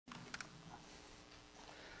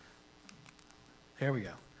Here we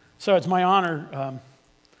go. So it's my honor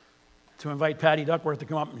to invite Patti Duckworth to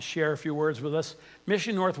come up and share a few words with us.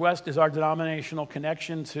 Mission Northwest is our denominational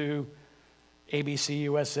connection to ABC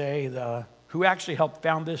USA, who actually helped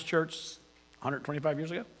found this church 125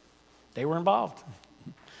 years ago. They were involved.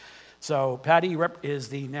 So Patti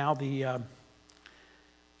is now the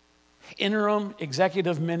interim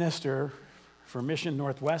executive minister for Mission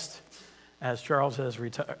Northwest, as Charles has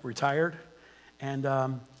retired.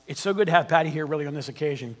 And it's so good to have Patti here really on this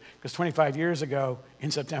occasion, because 25 years ago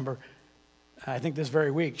in September, I think this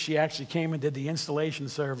very week, she actually came and did the installation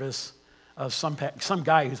service of some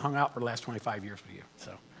guy who's hung out for the last 25 years with you.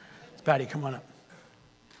 So, Patti, come on up.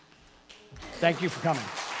 Thank you for coming.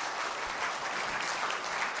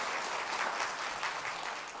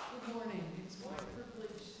 Good morning. It's my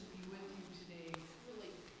privilege to be with you today.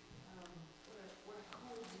 Really, what a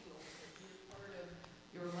cool deal that you're part of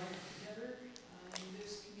your life together in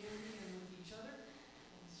this community and with each other.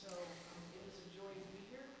 And so it is a joy to be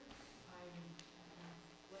here. I'm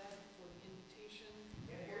glad for the invitation.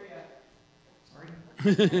 Can't hear you. Sorry.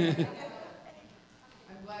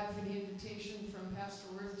 I'm glad for the invitation from Pastor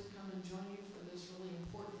Worth to come and join you for this really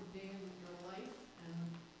important day in your life, and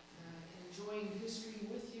enjoying history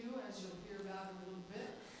with you, as you'll hear about in a little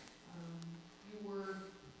bit. You were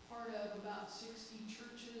part of about 60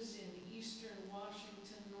 churches in eastern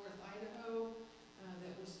Washington, North Idaho,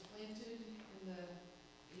 that was planted in the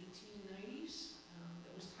 1890s.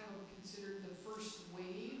 That was kind of considered the first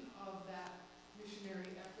wave of that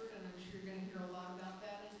missionary effort, and I'm sure you're going to hear a lot about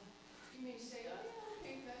that. And you may say, oh yeah,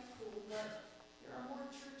 okay, that's cool, but there are more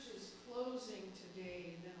churches closing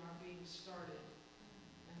today than are being started.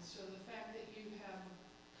 And so the fact that you have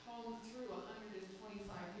combed through 125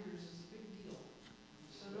 years is a big deal.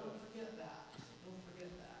 So don't forget that. Don't forget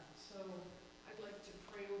that. So I'd like to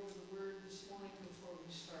pray over the word this morning before we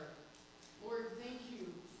start. Lord, thank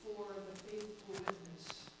you for the faithful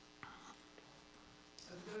witness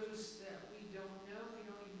of those that we don't know. We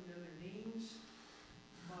don't even know their names,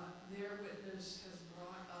 but their witness has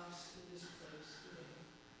brought us to this place today.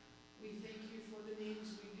 We thank you for the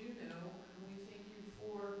names we do know, and we thank you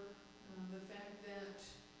for the fact that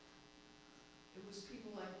it was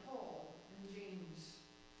people like Paul and James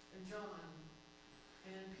and John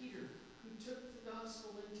and Peter who took the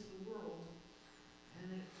gospel into the world,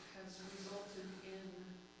 and it has resulted in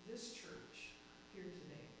this church here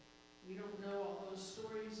today. We don't know all those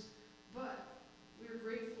stories, but we're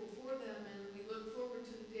grateful for them, and we look forward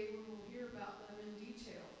to the day when we'll hear about them in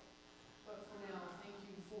detail. But for now, thank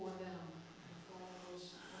you for them and for all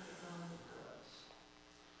those who have gone before us.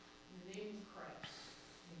 In the name of Christ,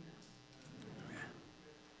 amen.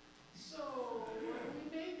 So, what do we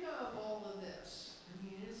make of all of this? I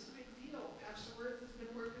mean, it's a big deal. Pastor Worth has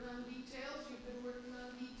been working on details. You've been working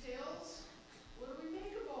on details. What do we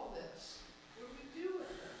make of all this? What do we do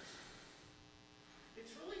with it?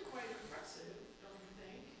 It's really quite impressive, don't you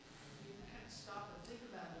think? You can kind of stop and think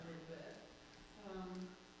about it a little bit.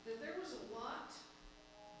 That there was a lot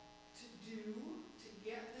to do to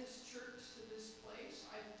get this church to this place.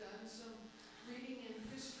 I've done some reading in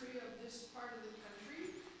history of this part of the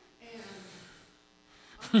country, and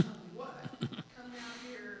I'm telling you what, coming out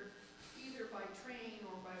here either by train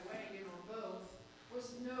or by wagon or both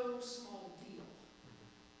was no small deal.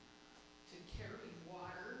 To carry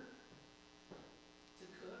water, to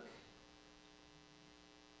cook,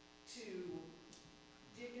 to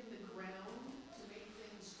dig in the ground to make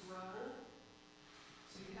things grow,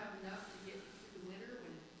 so you have enough to get you through the winter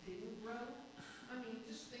when it didn't grow. I mean,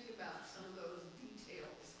 just think about some of those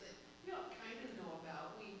details that we all kind of know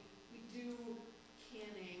about. We do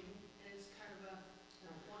canning, and it's kind of a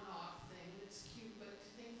one-off thing. It's cute, but to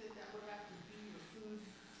think that that would have to be your food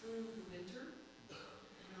through the winter.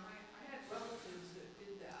 I had relatives that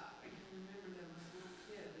did that. I can remember them as a little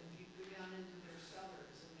kid, and you'd go down into their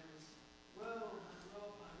cellars, and there was row on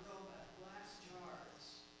row on row of glass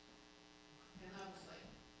jars. And I was like,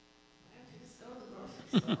 I have to just go to the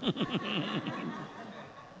grocery store.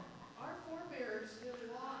 Our forebears did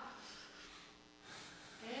a lot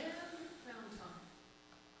and found time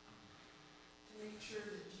to make sure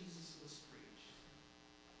that Jesus was preached.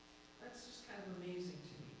 That's just kind of amazing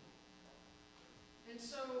to me. And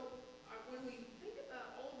so when we think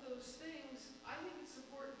about all of those things, I think it's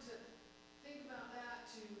important to think about that,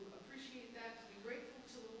 to appreciate that, to be grateful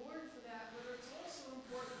to the Lord for that, but it's also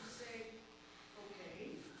important to say,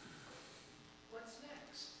 okay, what's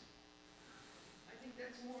next? I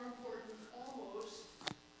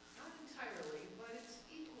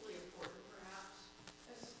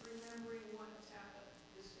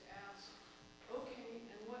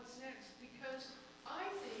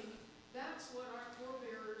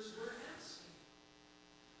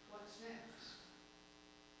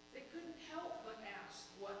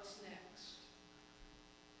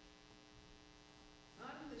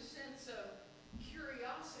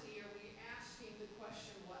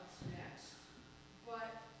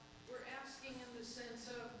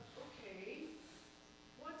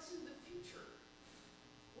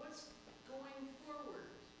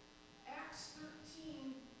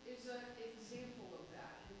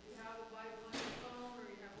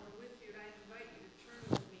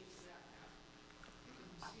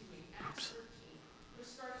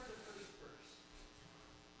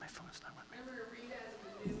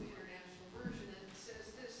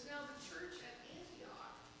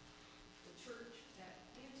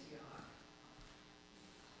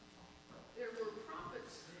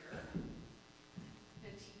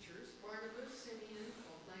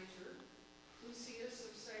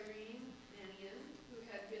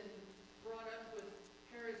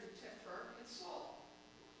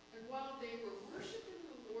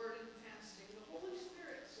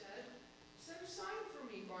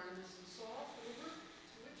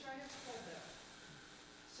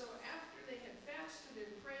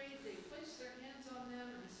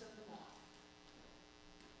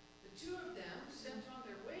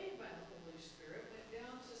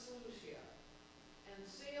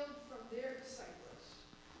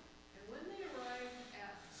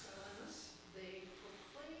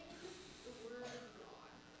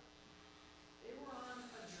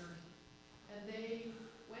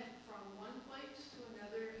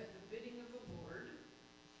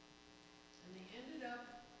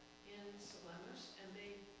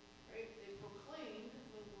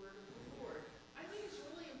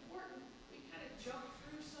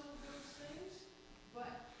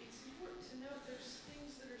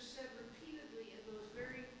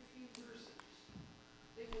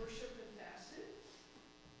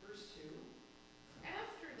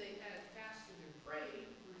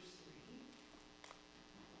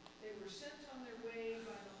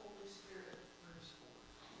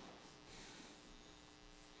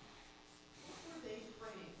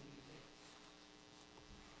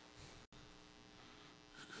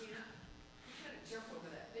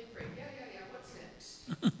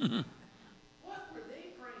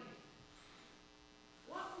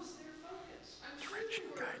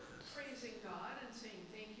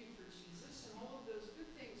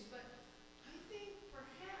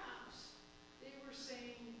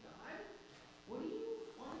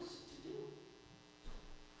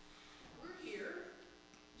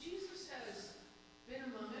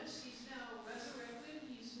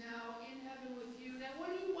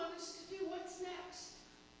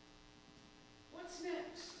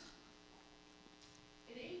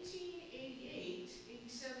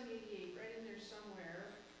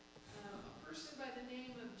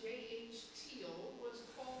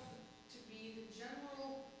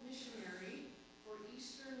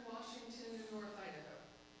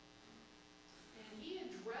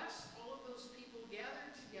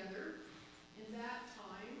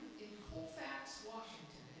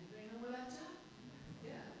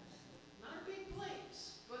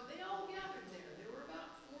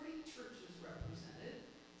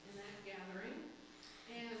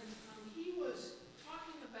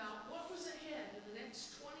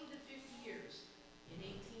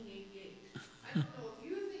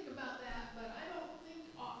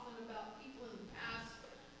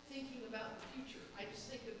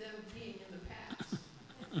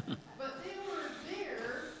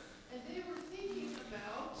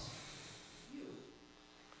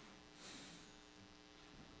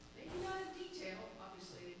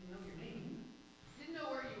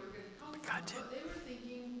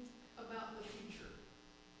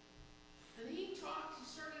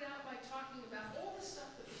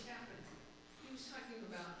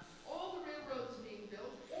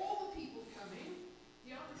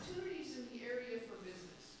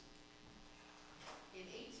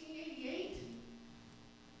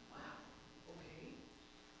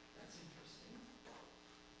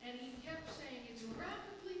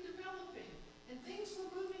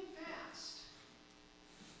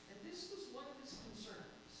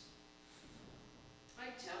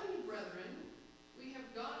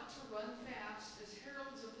run fast as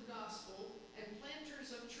heralds of the gospel and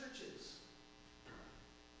planters of churches.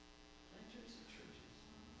 Planters of churches.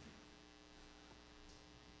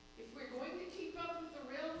 If we're going to keep up with the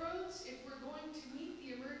railroads, if we're going to meet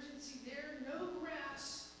the emergency there, no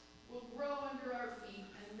grass will grow under our feet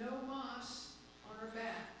and no moss on our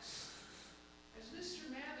backs. As Mr.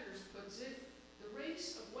 Mathers puts it, the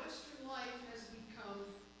race of Western life has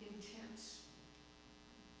become intense.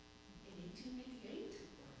 In 1888?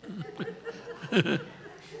 The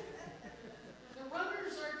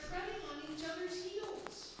runners are treading on each other's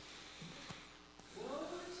heels. Woe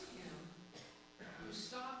to him who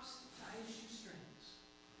stops to tie his shoestrings.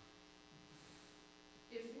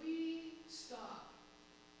 If we stop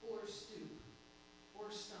or stoop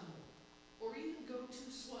or stumble or even go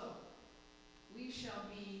too slow, we shall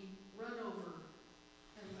be run over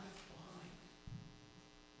and left behind.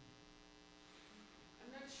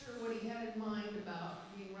 I'm not sure what he had in mind about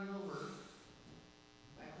being run over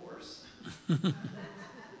by a horse. Maybe.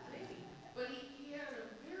 But he had a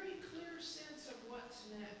very clear sense of what's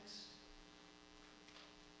next.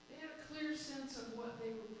 They had a clear sense of what they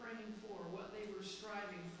were praying for, what they were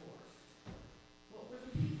striving for. What were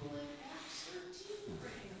the people in Acts 13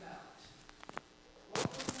 praying about? What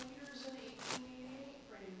were the leaders in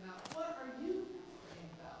 1888 praying about? What are you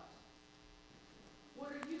praying about?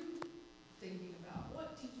 What are you thinking about?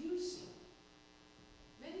 What do you see?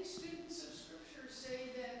 Many students of Scripture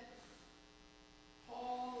say that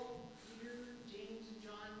Paul, Peter, James, and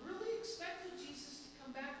John really expected Jesus to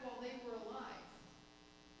come back while they were alive.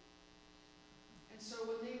 And so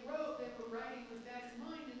when they wrote, they were writing with that in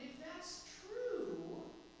mind. And if that's true,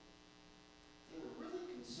 they were really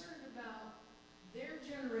concerned about their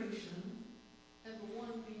generation and the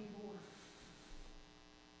one being born.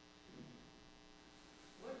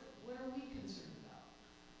 What are we concerned about?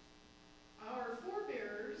 Our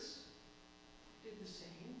forebears did the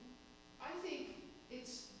same. I think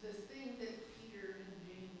it's the thing that Peter and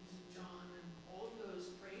James and John and all of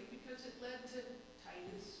those prayed because it led to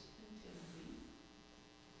Titus and Timothy.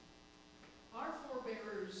 Our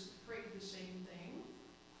forebears prayed the same thing,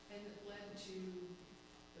 and it led to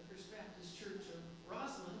the First Baptist Church of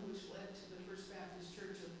Roslyn, which led to the First Baptist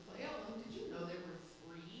Church of Clayelland. Did you know there were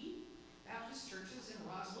 3 Baptist churches in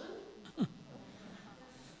Roslyn? I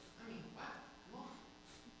mean, wow, come on.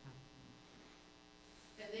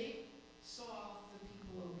 And they saw the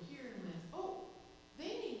people over here and went, oh,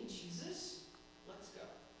 they need Jesus. Let's go.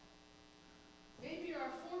 Maybe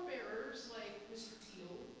our forebearers, like Mr.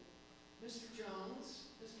 Teal, Mr. Jones,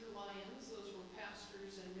 Mr. Lyons, those were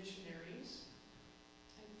pastors and missionaries.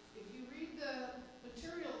 And if you read the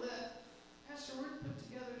material that Pastor Worth put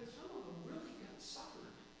together, some of them really got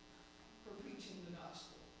suffered for preaching the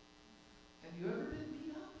gospel. Have you ever been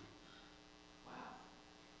beat up? Wow,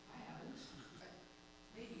 I haven't.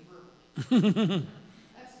 Maybe verbally.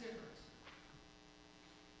 That's different.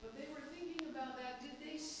 But they were thinking about that. Did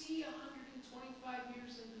they see 125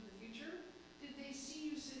 years into the future? Did they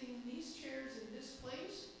see you sitting in these chairs in this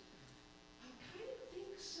place? I kind of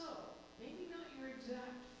think so. Maybe not your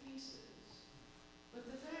exact faces, but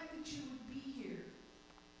the fact that you would be here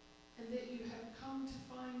and that you have come to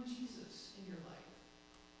find Jesus in your life,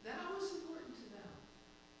 that was important to them.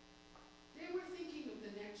 They were thinking of the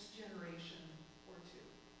next generation or two.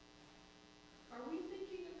 Are we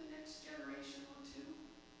thinking of the next generation or two?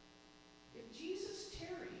 If Jesus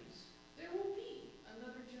tarries, there will be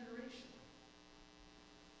another generation.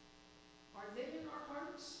 Are they in our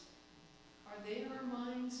hearts? Are they in our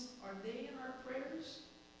minds? Are they in our prayers?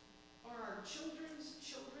 Are our children's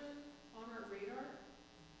children on our radar?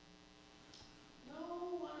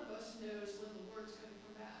 No one of us knows when the Lord's going to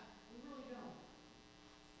come back. We really don't.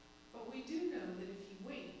 But we do know that if he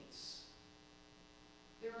waits,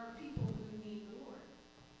 there are people who need the Lord.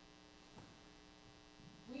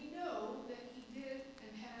 We know that he did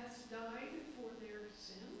and has died for their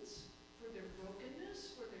sins, for their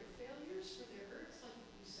brokenness, for their failures, for their hurts, like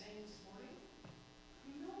we sang this morning.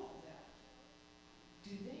 We know all that.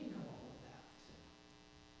 Do they know all of that?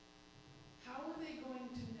 How are they going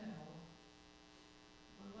to know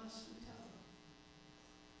unless we tell them?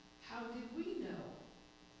 How did we know?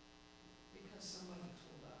 Because somebody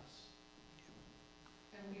told us.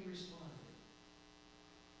 And we responded.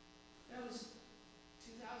 That was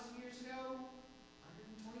 2,000 years ago,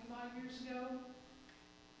 125 years ago.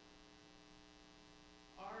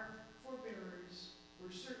 Our forebearers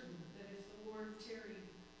were certain that if the Lord tarried,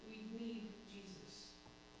 we'd need Jesus.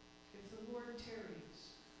 If the Lord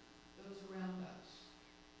tarries, those around us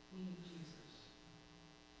need Jesus.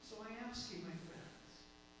 So I ask you, my friends,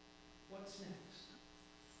 what's next?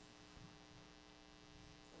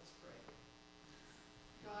 Let's pray.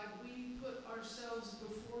 ourselves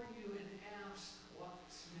before you and ask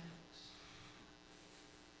what's next.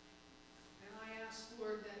 And I ask,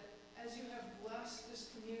 Lord, that as you have blessed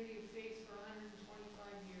this community of faith for 125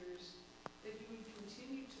 years, that you would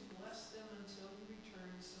continue to bless them until you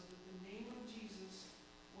return, so that the name of Jesus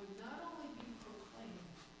would not only be proclaimed,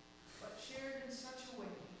 but shared in such a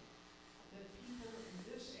way that people in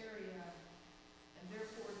this area, and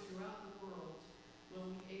therefore throughout the world, will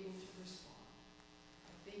be able to respond.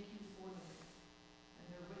 I thank you for them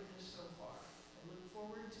and their witness so far. I look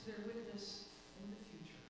forward to their witness